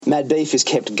Mad Beef is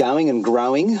kept going and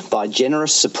growing by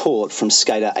generous support from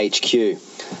Skater HQ.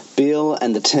 Bill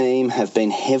and the team have been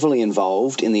heavily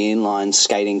involved in the inline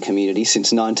skating community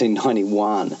since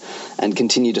 1991 and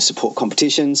continue to support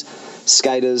competitions,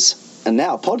 skaters, and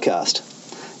now a podcast.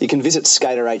 You can visit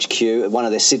Skater HQ at one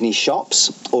of their Sydney shops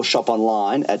or shop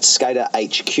online at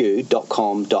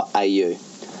skaterhq.com.au.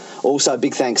 Also,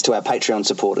 big thanks to our Patreon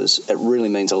supporters. It really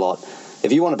means a lot.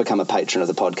 If you want to become a patron of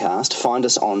the podcast, find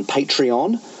us on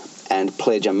Patreon and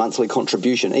pledge a monthly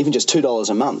contribution. Even just $2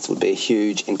 a month would be a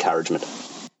huge encouragement.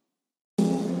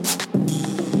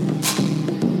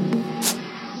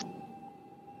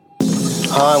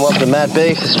 Hi and welcome to Mad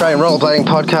Beef, Australian rollerblading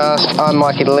podcast. I'm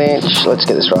Mikey Lynch. Let's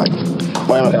get this right.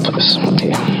 Where am I going to put this?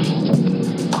 Here.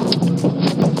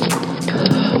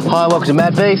 Hi, welcome to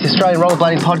Mad Beef, the Australian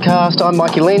rollerblading podcast. I'm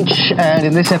Mikey Lynch, and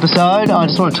in this episode, I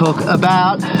just want to talk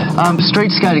about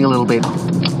street skating a little bit.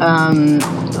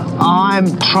 I'm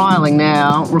trialling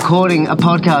now, recording a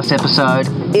podcast episode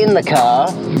in the car,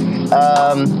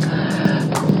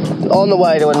 on the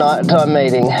way to a nighttime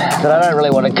meeting that I don't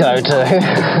really want to go to,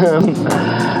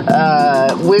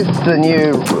 with the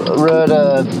new Rode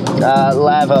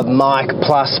Lava Mic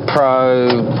Plus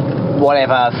Pro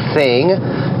whatever thing,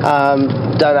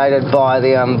 donated by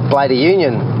the Blader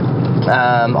Union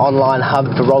online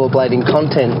hub for rollerblading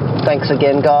content. Thanks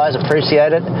again, guys,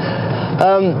 appreciate it.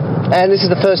 And this is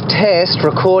the first test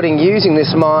recording using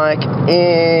this mic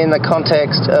in the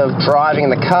context of driving in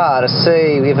the car to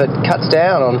see if it cuts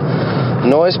down on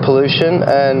noise pollution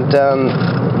and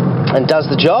does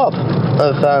the job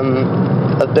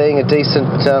of being a decent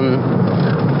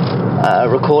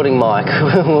recording mic.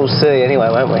 We'll see anyway,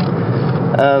 won't we?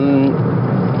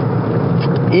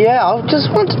 Yeah, I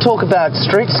just want to talk about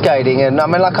street skating, and I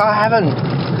mean, like, I haven't,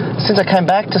 since I came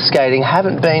back to skating,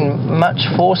 haven't been much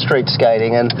for street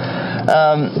skating, and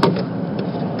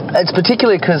it's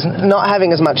particularly because not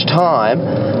having as much time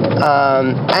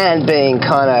and being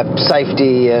kind of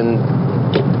safety and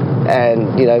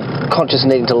you know, conscious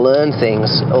needing to learn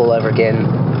things all over again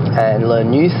and learn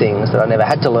new things that I never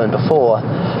had to learn before.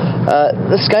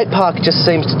 The skate park just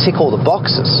seems to tick all the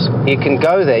boxes. You can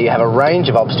go there, you have a range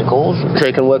of obstacles, so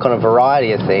you can work on a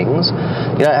variety of things.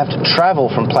 You don't have to travel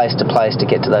from place to place to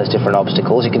get to those different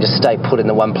obstacles. You can just stay put in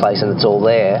the one place and it's all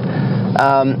there.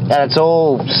 And it's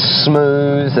all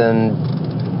smooth and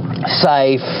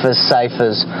safe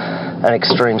as an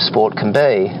extreme sport can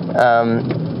be.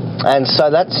 And so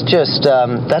that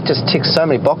just ticks so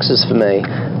many boxes for me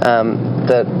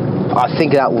that I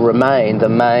think that will remain the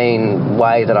main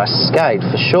way that I skate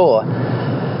for sure.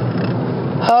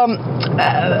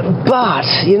 But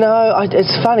you know,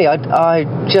 it's funny. I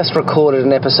just recorded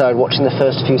an episode watching the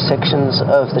first few sections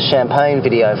of the Champagne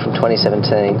video from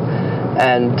 2017,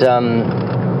 and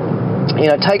you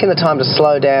know, taking the time to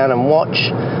slow down and watch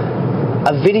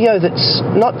a video that's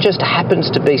not just happens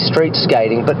to be street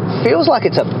skating, but feels like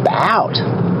it's about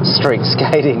street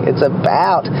skating. It's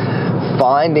about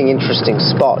finding interesting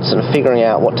spots and figuring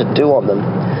out what to do on them.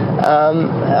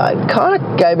 It kind of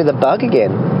gave me the bug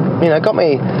again. You know, got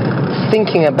me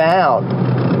thinking about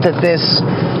that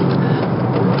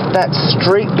that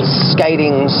street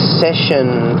skating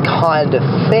session kind of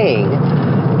thing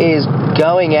is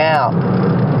going out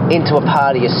into a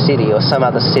part of your city or some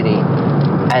other city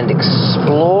and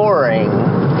exploring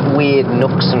weird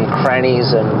nooks and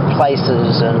crannies and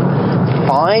places and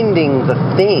finding the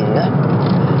thing,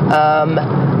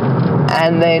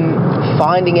 and then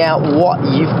finding out what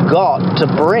you've got to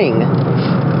bring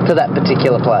to that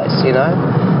particular place, you know,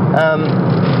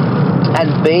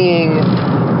 and being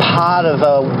part of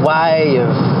a way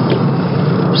of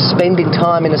spending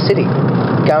time in a city,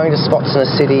 going to spots in a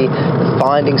city,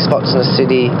 finding spots in a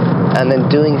city, and then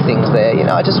doing things there. You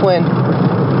know, I just went,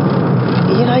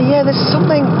 you know, yeah, there's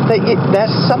something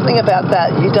about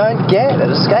that you don't get at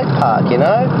a skate park, you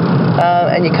know,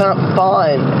 and you can't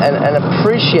find and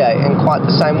appreciate in quite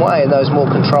the same way in those more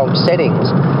controlled settings,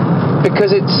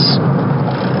 because it's,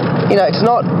 you know, it's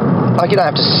not like you don't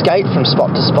have to skate from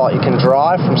spot to spot. You can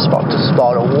drive from spot to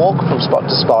spot or walk from spot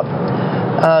to spot.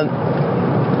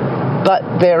 But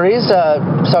there is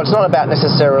so it's not about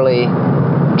necessarily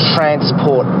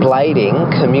transport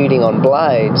blading, commuting on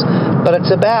blades, but it's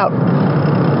about,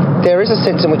 there is a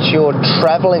sense in which you're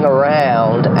travelling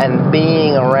around and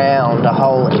being around a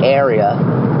whole area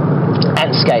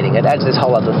and skating. It adds this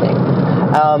whole other thing.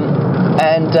 I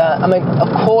mean, of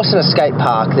course in a skate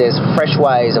park there's fresh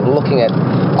ways of looking at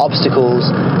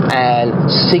obstacles and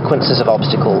sequences of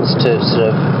obstacles to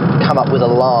sort of come up with a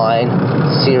line,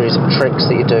 series of tricks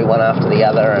that you do one after the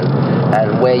other,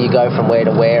 and where you go from where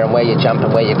to where, and where you jump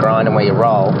and where you grind and where you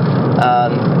roll.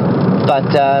 But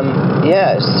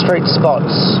street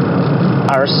spots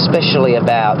are especially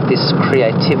about this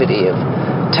creativity of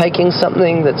taking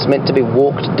something that's meant to be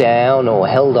walked down or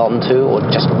held onto or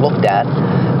just looked at,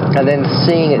 and then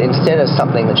seeing it instead as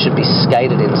something that should be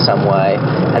skated in some way,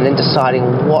 and then deciding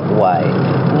what way,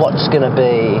 what's going to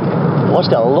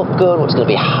look good, what's going to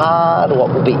be hard,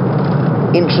 what will be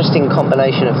interesting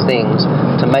combination of things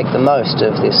to make the most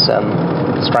of this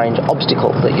strange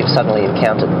obstacle that you've suddenly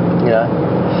encountered, you know.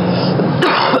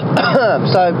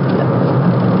 So,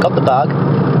 got the bug.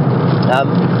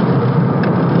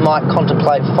 Might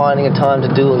contemplate finding a time to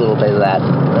do a little bit of that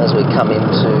as we come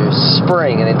into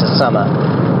spring and into summer,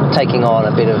 taking on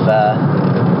a bit of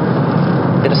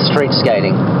street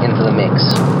skating into the mix.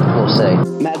 We'll see.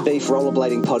 Mad Beef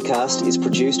Rollerblading Podcast is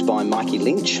produced by Mikey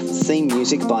Lynch, theme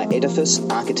music by Edifice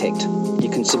Architect. You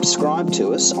can subscribe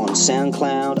to us on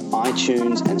SoundCloud,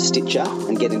 iTunes and Stitcher,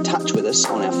 and get in touch with us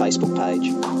on our Facebook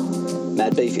page.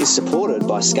 Mad Beef is supported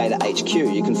by Skater HQ.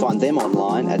 You can find them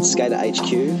online at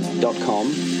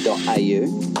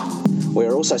skaterhq.com.au.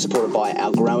 We're also supported by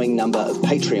our growing number of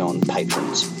Patreon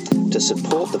patrons. To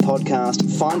support the podcast,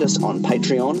 find us on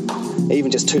Patreon.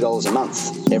 Even just $2 a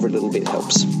month, every little bit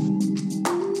helps.